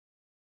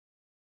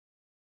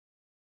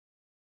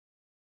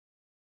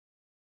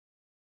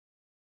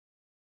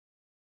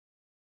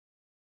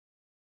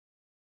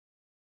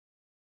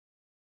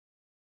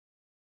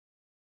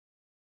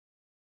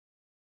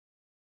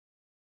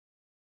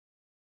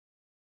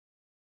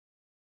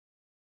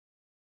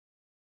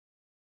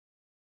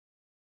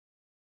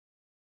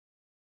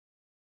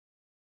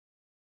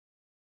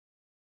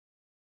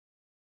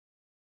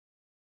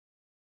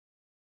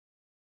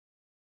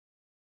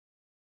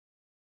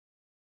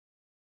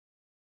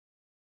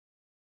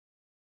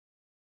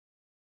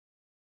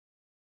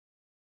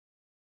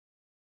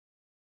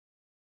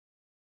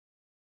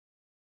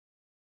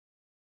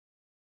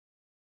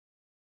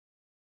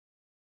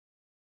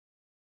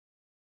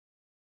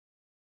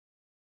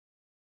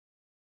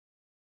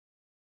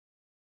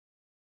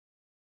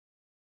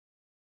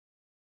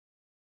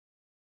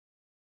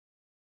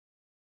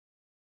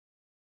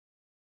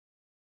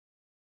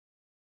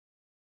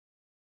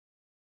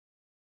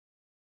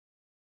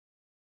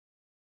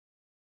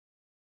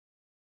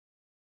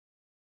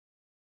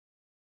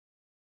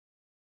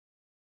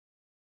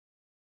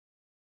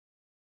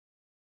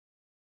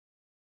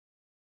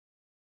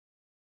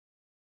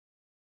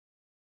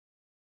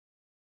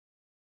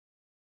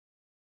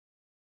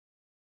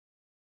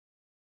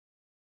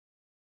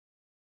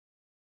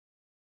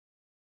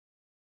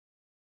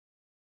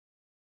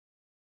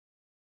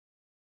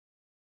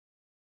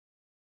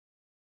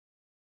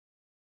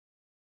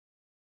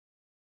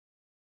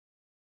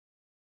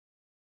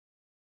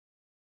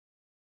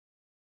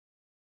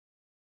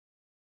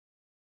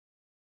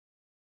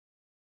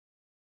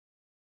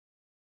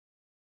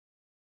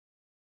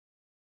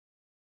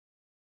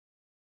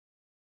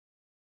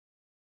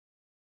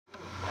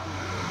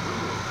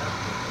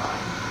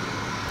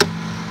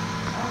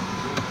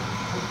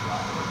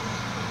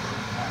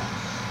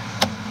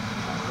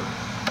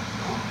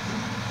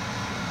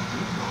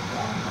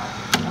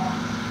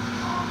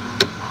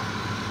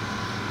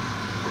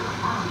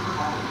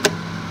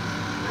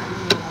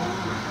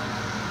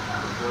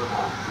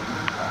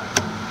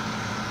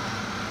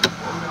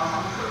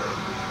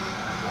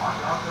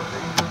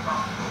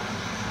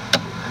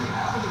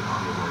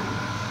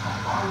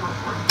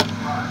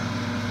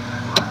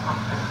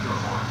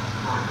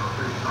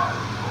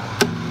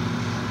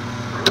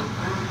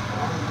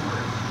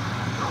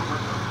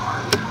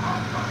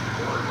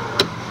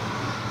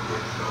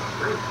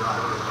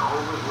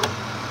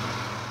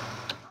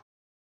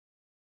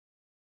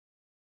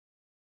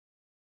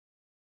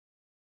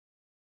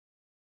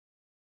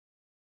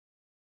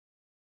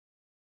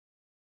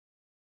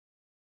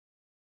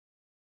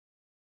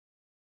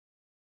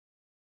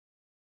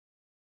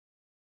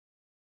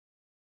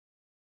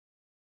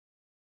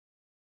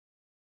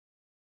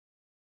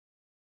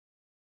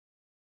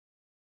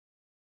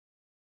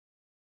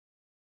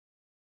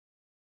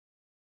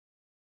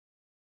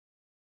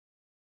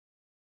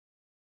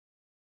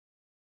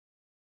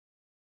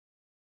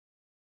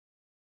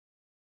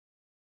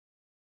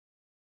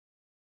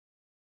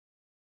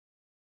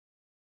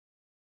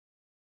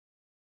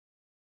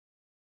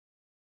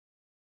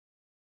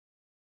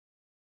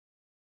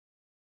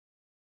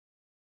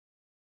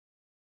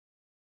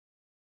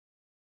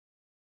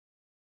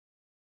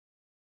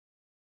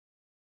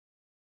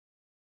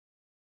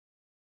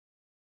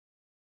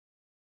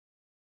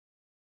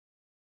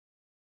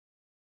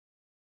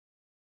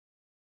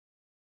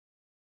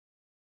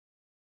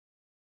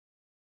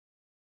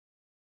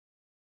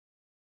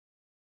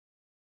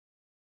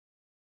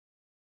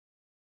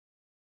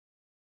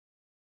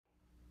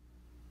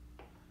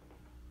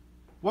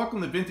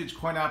Welcome to Vintage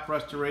Coin-Op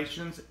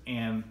Restorations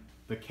and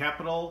the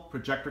Capital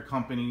Projector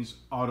Company's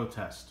Auto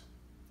Test.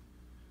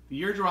 The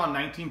year's around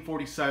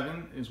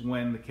 1947 is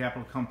when the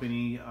Capital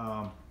Company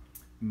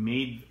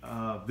made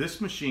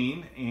this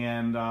machine,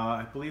 and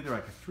I believe there are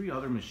like 3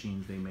 other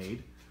machines they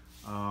made.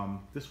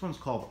 This one's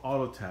called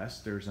Auto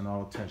Test. There's an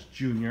Auto Test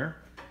Junior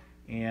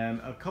and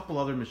a couple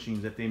other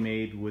machines that they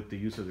made with the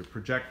use of their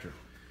projector.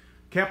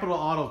 Capital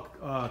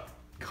Auto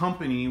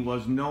Company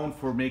was known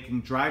for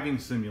making driving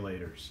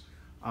simulators.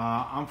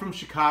 I'm from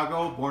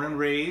Chicago, born and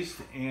raised,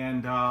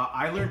 and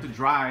I learned to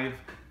drive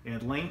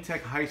at Lane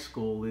Tech High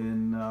School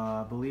in,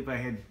 I believe I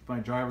had my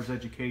driver's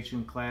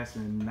education class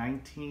in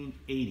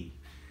 1980.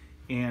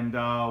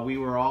 And we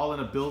were all in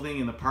a building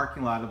in the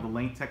parking lot of the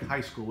Lane Tech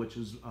High School, which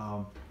is,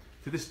 to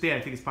this day,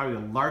 I think it's probably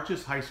the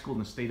largest high school in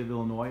the state of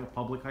Illinois, a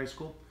public high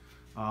school.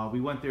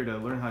 We went there to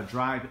learn how to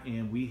drive,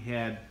 and we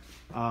learned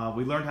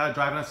how to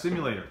drive on a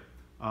simulator.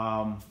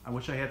 I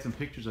wish I had some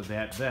pictures of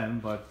that then,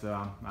 but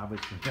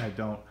obviously I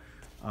don't.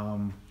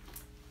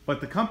 But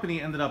the company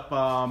ended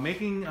up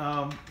making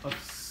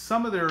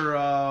some of their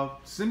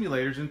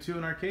simulators into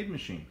an arcade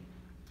machine.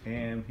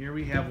 And here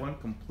we have one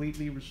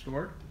completely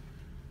restored.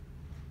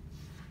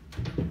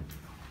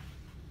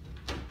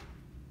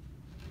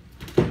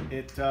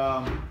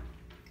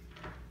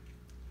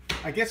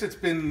 I guess it's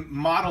been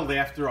modeled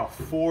after a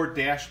Ford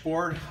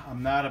dashboard.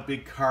 I'm not a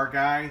big car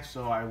guy,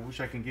 so I wish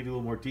I can give you a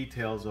little more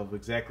details of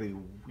exactly,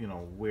 you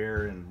know,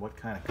 where and what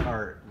kind of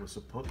car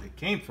it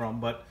came from,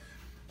 but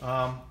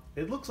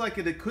it looks like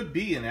it could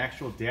be an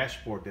actual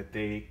dashboard that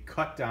they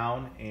cut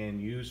down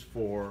and used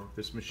for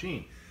this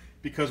machine.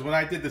 Because when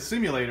I did the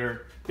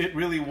simulator, it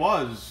really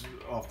was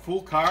a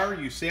full car.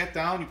 You sat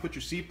down, you put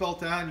your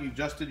seatbelt on, you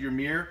adjusted your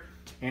mirror,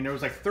 and there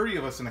was like 30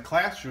 of us in a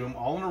classroom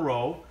all in a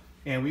row,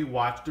 and we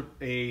watched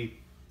a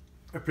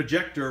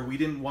projector. We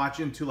didn't watch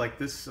into like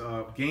this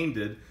game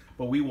did,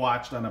 but we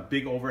watched on a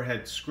big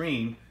overhead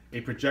screen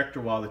a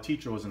projector while the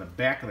teacher was in the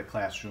back of the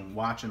classroom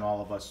watching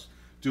all of us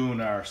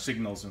doing our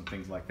signals and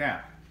things like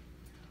that.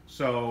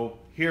 So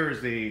here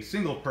is the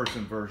single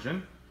person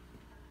version.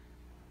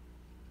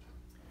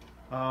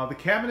 The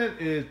cabinet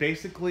is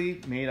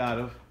basically made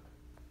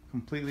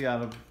completely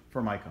out of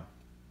Formica.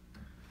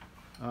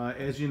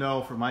 As you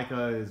know,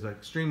 Formica is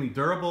extremely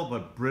durable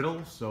but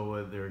brittle,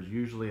 so there's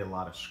usually a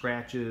lot of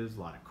scratches, a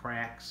lot of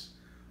cracks.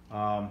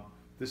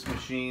 This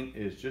machine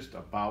is just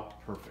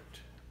about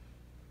perfect.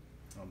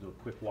 I'll do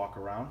a quick walk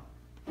around.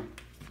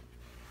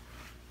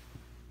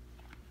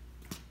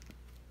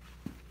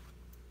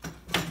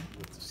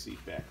 Lift the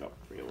seat back up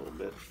for you a little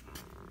bit.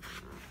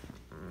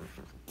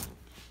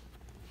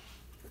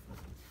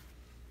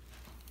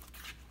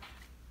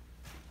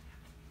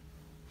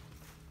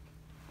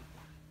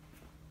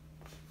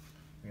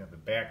 We have the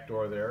back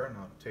door there, and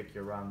I'll take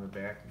you around the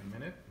back in a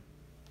minute.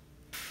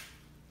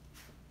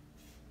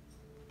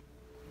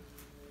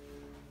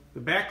 The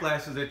back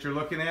glasses that you're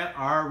looking at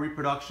are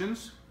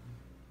reproductions,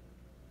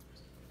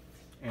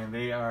 and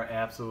they are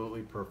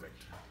absolutely perfect.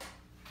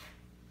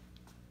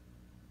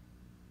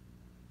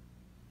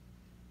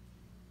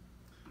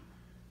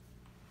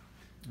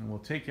 And we'll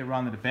take you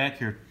around to the back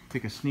here,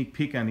 take a sneak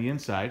peek on the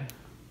inside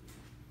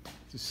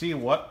to see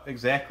what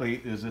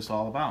exactly is this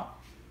all about.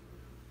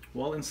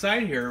 Well,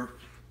 inside here,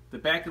 the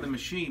back of the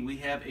machine, we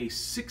have a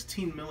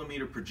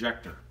 16mm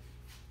projector.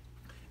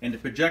 And the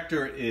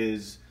projector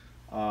is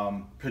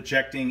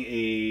projecting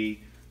a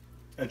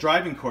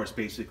driving course,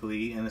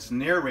 basically, and it's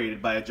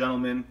narrated by a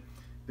gentleman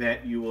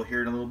that you will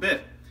hear in a little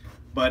bit.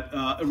 But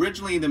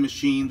originally in the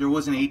machine, there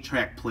was an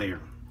 8-track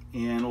player.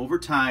 And over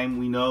time,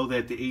 we know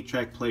that the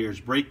 8-track players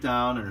break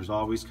down, and there's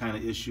always kind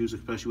of issues,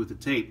 especially with the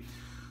tape.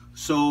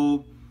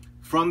 So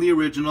from the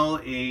original,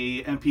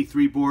 a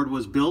MP3 board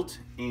was built,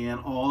 and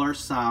all our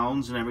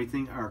sounds and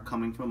everything are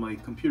coming from a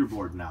computer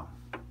board now.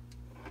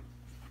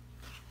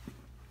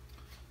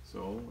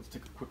 So let's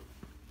take a quick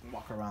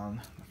walk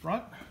around the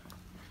front.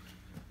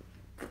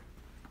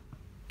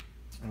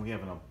 And we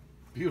have a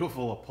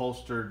beautiful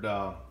upholstered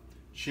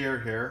chair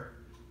here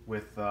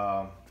with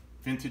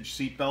vintage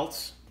seat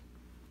belts.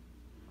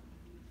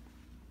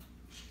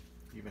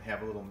 Even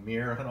have a little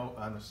mirror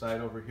on the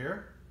side over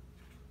here.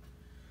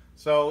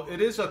 So it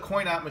is a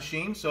coin-op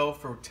machine, so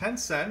for 10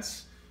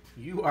 cents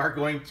you are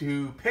going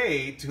to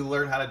pay to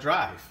learn how to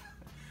drive.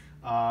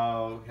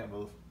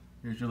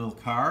 Here's your little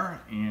car,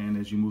 and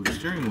as you move the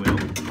steering wheel,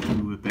 you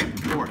move it back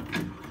and forth.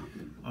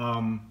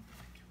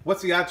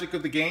 What's the object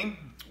of the game?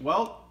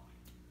 Well,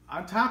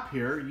 on top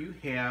here you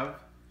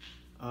have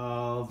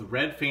the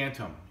Red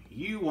Phantom.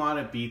 You want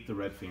to beat the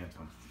Red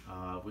Phantom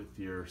with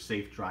your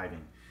safe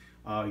driving.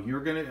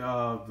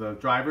 The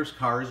driver's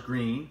car is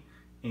green,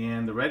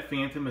 and the Red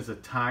Phantom is a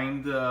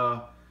time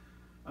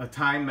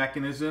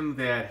mechanism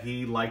that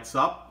he lights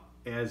up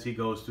as he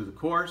goes through the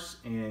course,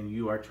 and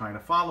you are trying to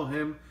follow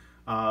him.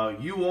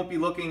 You won't be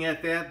looking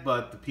at that,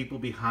 but the people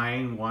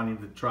behind wanting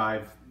to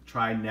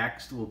try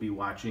next will be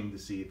watching to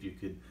see if you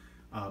could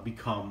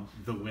become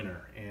the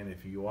winner. And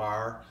if you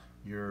are,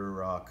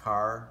 your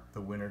car,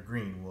 the winner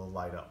green, will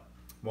light up.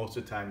 Most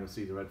of the time you'll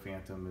see the Red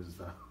Phantom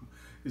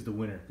is the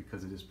winner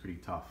because it is pretty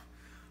tough.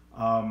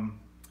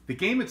 The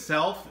game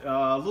itself,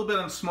 a little bit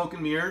on smoke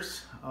and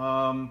mirrors.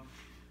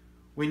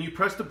 When you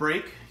press the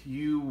brake,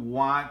 you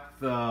want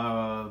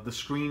the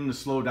screen to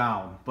slow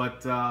down,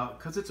 but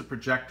because it's a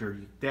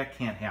projector, that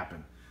can't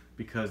happen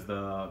because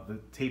the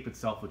tape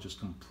itself would just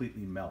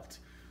completely melt.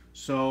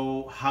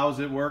 So how does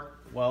it work?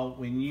 Well,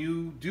 when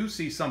you do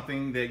see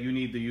something that you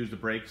need to use the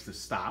brakes to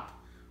stop,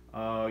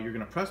 you're going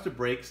to press the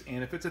brakes,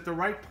 and if it's at the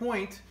right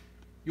point,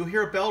 you'll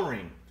hear a bell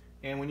ring.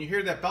 And when you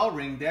hear that bell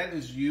ring, that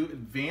is you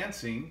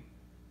advancing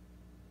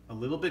a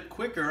little bit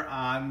quicker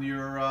on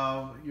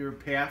your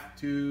path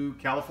to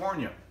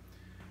California.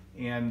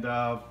 And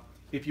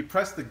if you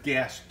press the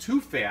gas too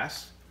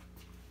fast,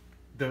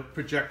 the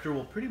projector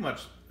will pretty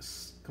much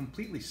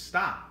completely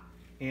stop,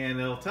 and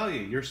it'll tell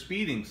you you're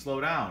speeding, slow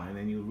down, and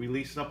then you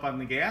release it up on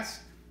the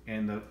gas,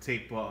 and the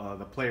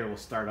player will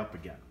start up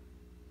again.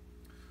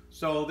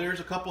 So there's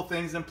a couple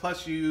things, and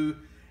plus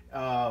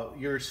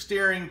you're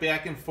steering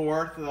back and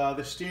forth.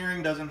 The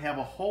steering doesn't have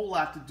a whole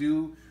lot to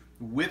do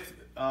with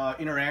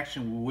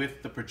interaction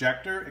with the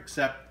projector,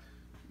 except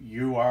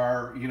you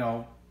are,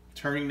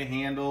 turning the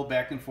handle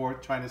back and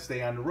forth, trying to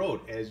stay on the road,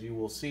 as you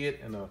will see it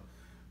in a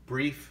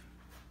brief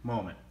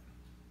moment.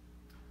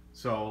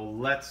 So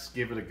let's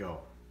give it a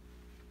go.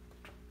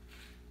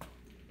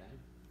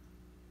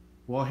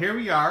 Well, here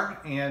we are,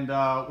 and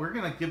we're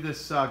going to give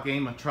this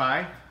game a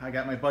try. I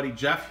got my buddy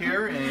Jeff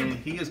here, and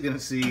he is going to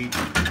see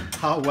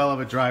how well of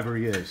a driver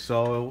he is.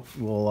 So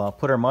we'll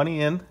put our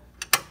money in.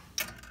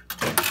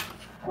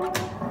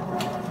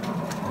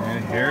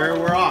 And here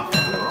we're off.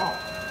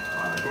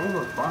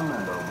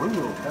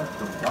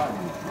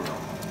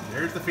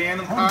 There's the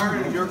Phantom car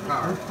and your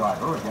car.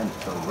 Driver against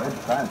the Red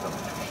Phantom.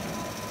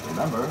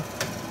 Remember,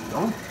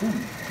 don't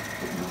speed.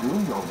 If you do,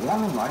 your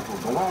warning light will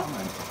go on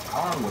and the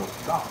car will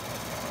stop.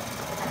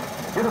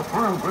 Get a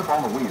firm grip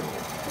on the wheel.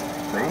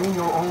 Stay in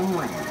your own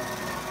lane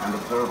and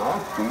observe all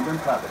speed and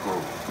traffic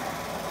rules.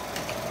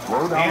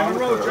 Slow down on the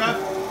road,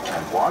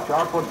 and watch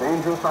out for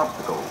dangerous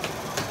obstacles.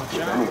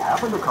 If any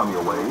happen to come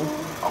your way,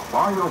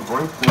 apply your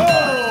brakes and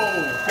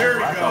there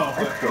we go.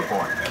 Extra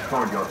points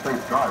toward your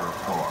safe driver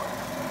score.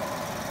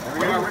 There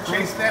we are. We're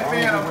chasing that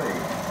Phantom.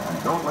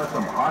 And don't let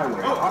some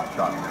highway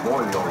hotshots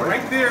spoil your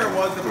race. Right there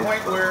was the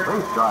point where a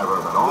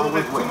little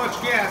bit too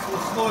much gas will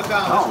slow it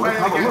down. Let's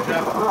try it again,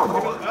 Jeff.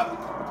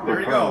 There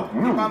you go.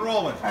 Keep on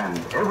rolling. And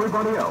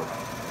everybody else,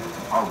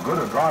 how good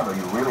a driver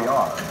you really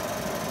are.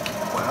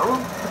 Well,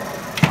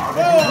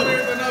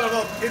 there's another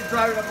little kid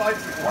driving a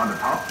bicycle. Want to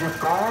top your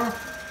score?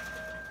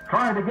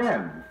 Try it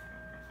again.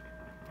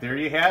 There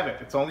you have it.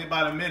 It's only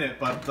about a minute,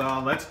 but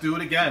let's do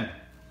it again.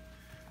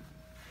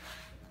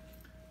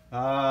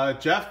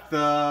 Jeff,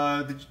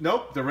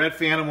 nope, the Red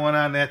Phantom won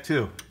on that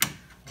too.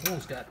 Oh,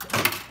 it's got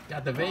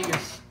the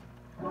Vegas.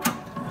 There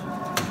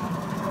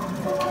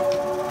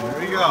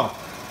we go.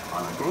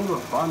 On a game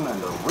of fun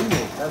and a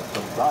real test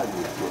of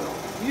driving skill.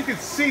 You can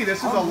see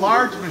this is a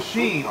large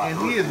machine, and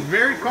he is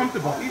very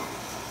comfortable.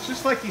 It's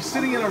just like he's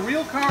sitting in a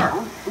real car.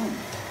 Don't speed.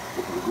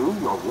 If you do,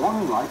 your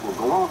warning light will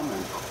go on and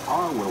the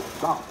car will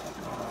stop.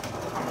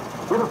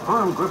 Get a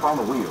firm grip on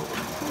the wheel.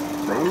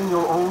 Stay in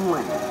your own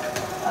lane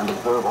and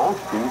observe all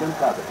speed and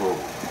traffic rules.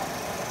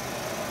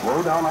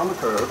 Slow down on the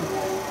curb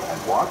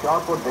and watch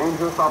out for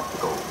dangerous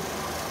obstacles.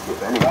 If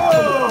any happen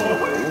to come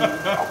your way,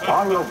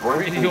 apply your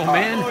brakes. Radio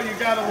man. Oh, you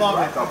gotta love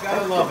it. You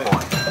gotta love it.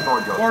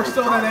 More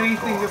so than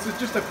anything, this is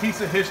just a piece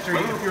of history.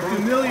 If you're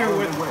familiar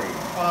with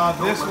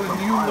this, when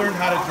you learn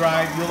how to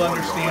drive, you'll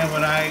understand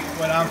what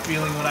I'm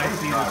feeling when I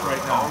see this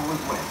right now.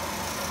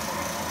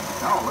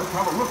 Now let's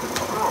have a look at the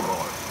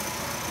scoreboard.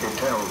 It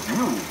tells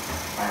you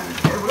and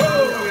everybody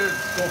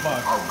else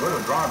how good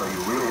a driver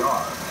you really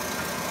are.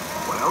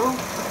 Well,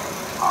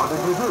 how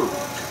did you do?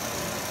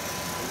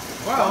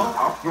 Well,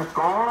 up your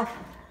score?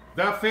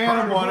 The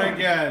Phantom won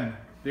again.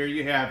 There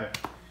you have it.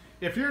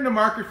 If you're in the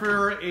market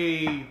for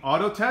a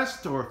auto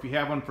test, or if you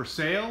have one for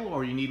sale,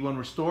 or you need one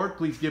restored,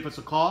 please give us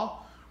a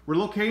call. We're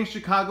located in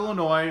Chicago,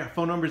 Illinois. Our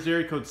phone number is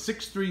area code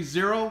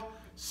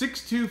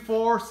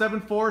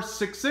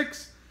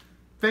 630-624-7466.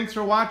 Thanks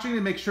for watching,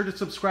 and make sure to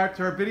subscribe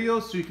to our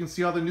videos so you can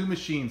see all the new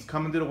machines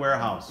coming to the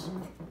warehouse.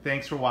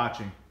 Thanks for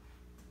watching.